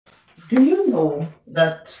Do you know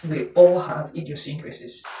that we all have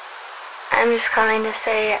idiosyncrasies? I'm just calling to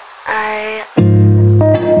say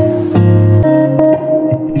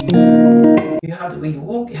You have the way you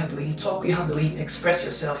walk, you have the way you talk, you have the way you express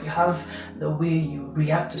yourself, you have the way you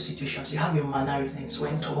react to situations, you have your mannerisms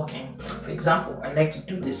when talking. For example, I like to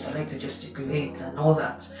do this, I like to gesticulate and all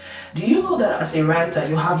that. Do you know that as a writer,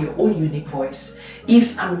 you have your own unique voice?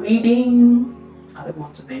 If I'm reading, I don't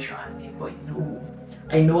want to mention her name, but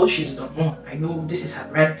I know she's the one. I know this is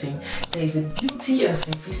her writing. There is a beauty and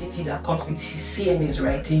simplicity that comes with CMA's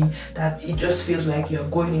writing that it just feels like you're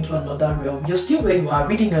going into another realm. You're still where you are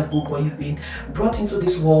reading a book, but you've been brought into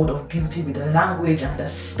this world of beauty with the language and the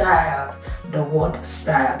style. The word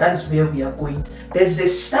style, that is where we are going. There's a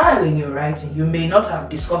style in your writing. You may not have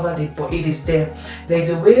discovered it, but it is there. There is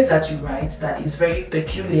a way that you write that is very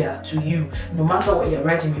peculiar to you. No matter what you're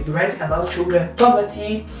writing, you may be writing about children,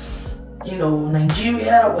 poverty,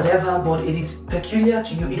 Nigeria, whatever, but it is peculiar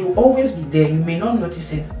to you. It will always be there. You may not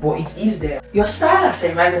notice it, but it is there. Your style as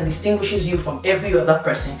a writer distinguishes you from every other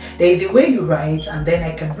person. There is a way you write, and then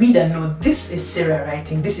I can read and know this is Sarah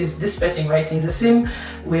writing, this is this person writing. It's the same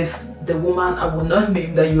with the woman I will not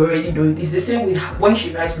name that you already know. It's the same with when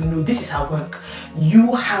she writes, we know this is her work.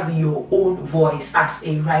 You have your own voice as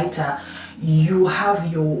a writer. You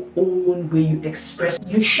have your own way you express.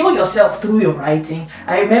 You show yourself through your writing.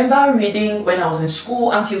 I remember reading when I was in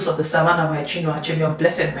school, Antilles of the Savannah by Chinua Achebe of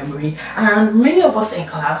blessed memory, and many of us in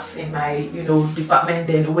class in my department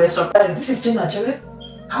then were surprised. This is Chinua Achebe?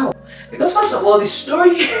 How? Because first of all, the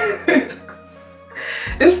story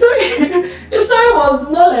the story was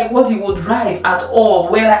not like what he would write at all.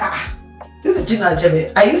 We're like, this is Chinua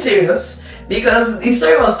Achebe. Are you serious? Because the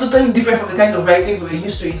story was totally different from the kind of writings we're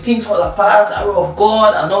used to in Things Fall Apart, Arrow of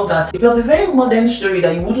God, and all that. It was a very modern story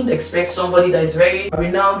that you wouldn't expect somebody that is very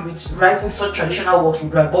renowned with writing such traditional works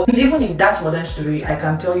would write. But even in that modern story, I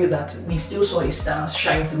can tell you that we still saw his stars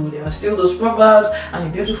shine through. There were still those proverbs and the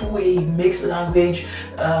beautiful way he makes language,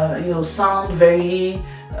 sound very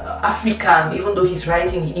African. Even though he's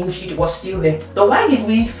writing in English, it was still there. But why did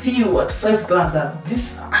we feel at first glance that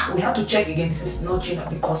this, we had to check again, this is not Chinua?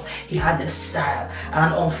 Because he had a style,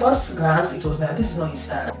 and on first glance it was like, this is not his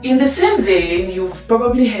style. In the same vein, you've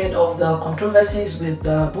probably heard of the controversies with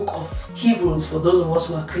the book of Hebrews. For those of us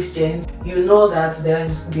who are Christians, you know that there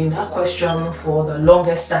has been that question for the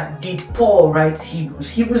longest time: did Paul write Hebrews?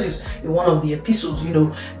 Hebrews is one of the epistles,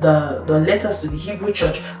 the letters to the Hebrew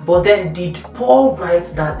church. But then, did Paul write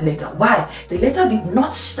that letter? Why? The letter did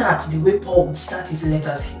not start the way Paul would start his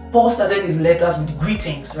letters. Paul started his letters with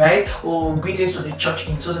greetings, right? Or greetings to the church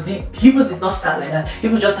in. So the Hebrews did not start like that.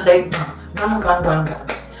 Hebrews just started bang, bang, bang,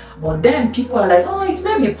 bang. But then people are like, oh, it's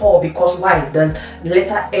maybe Paul, because why? The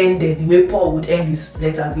letter ended the way Paul would end his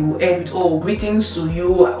letters. He would end with, oh, greetings to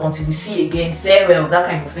you until we see again, farewell, that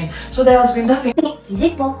kind of thing. So there has been that thing. Is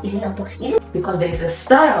it Paul? Is it not Paul? Is it? Because there is a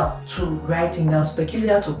style to writing that's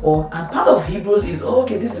peculiar to Paul, and part of Hebrews is, oh,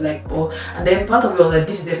 okay, this is like Paul, and then part of it was like,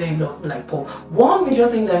 this is definitely not like Paul. One major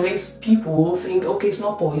thing that makes people think, okay, it's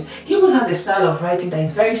not Paul, is Hebrews has a style of writing that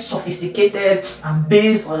is very sophisticated and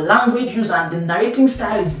based on language use, and the narrating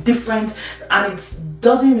style is different, and it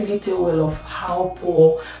doesn't really tell well of how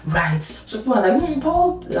Paul writes. So people are like,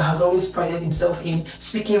 Paul has always prided himself in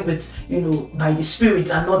speaking with, by the spirit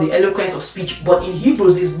and not the eloquence of speech. But in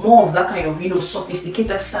Hebrews, it's more of that kind of,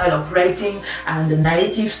 sophisticated style of writing, and the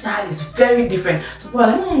narrative style is very different. So people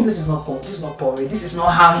are like, this is not Paul, this is not Paul, this is not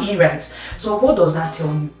how he writes. So what does that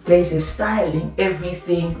tell you? There is a style in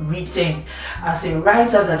everything written. As a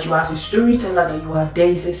writer that you are, as a storyteller that you are, there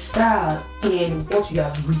is a style in what you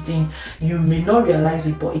have written. You may not realize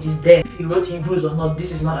it, but it is there. If you wrote Hebrews or not,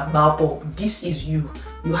 this is not about Paul. This is you.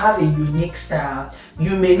 You have a unique style.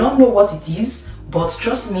 You may not know what it is, but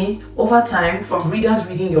trust me, over time, from readers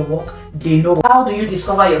reading your work, they know. How do you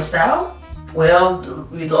discover your style? Well,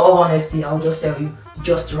 with all honesty, I'll just tell you,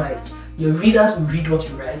 just write. Your readers will read what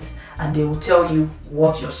you write, and they will tell you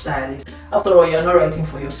what your style is. After all, you're not writing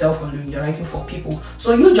for yourself alone, you're writing for people.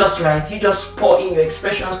 So you just write, you just pour in your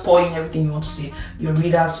expressions, pour in everything you want to say. Your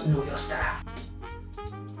readers know your style.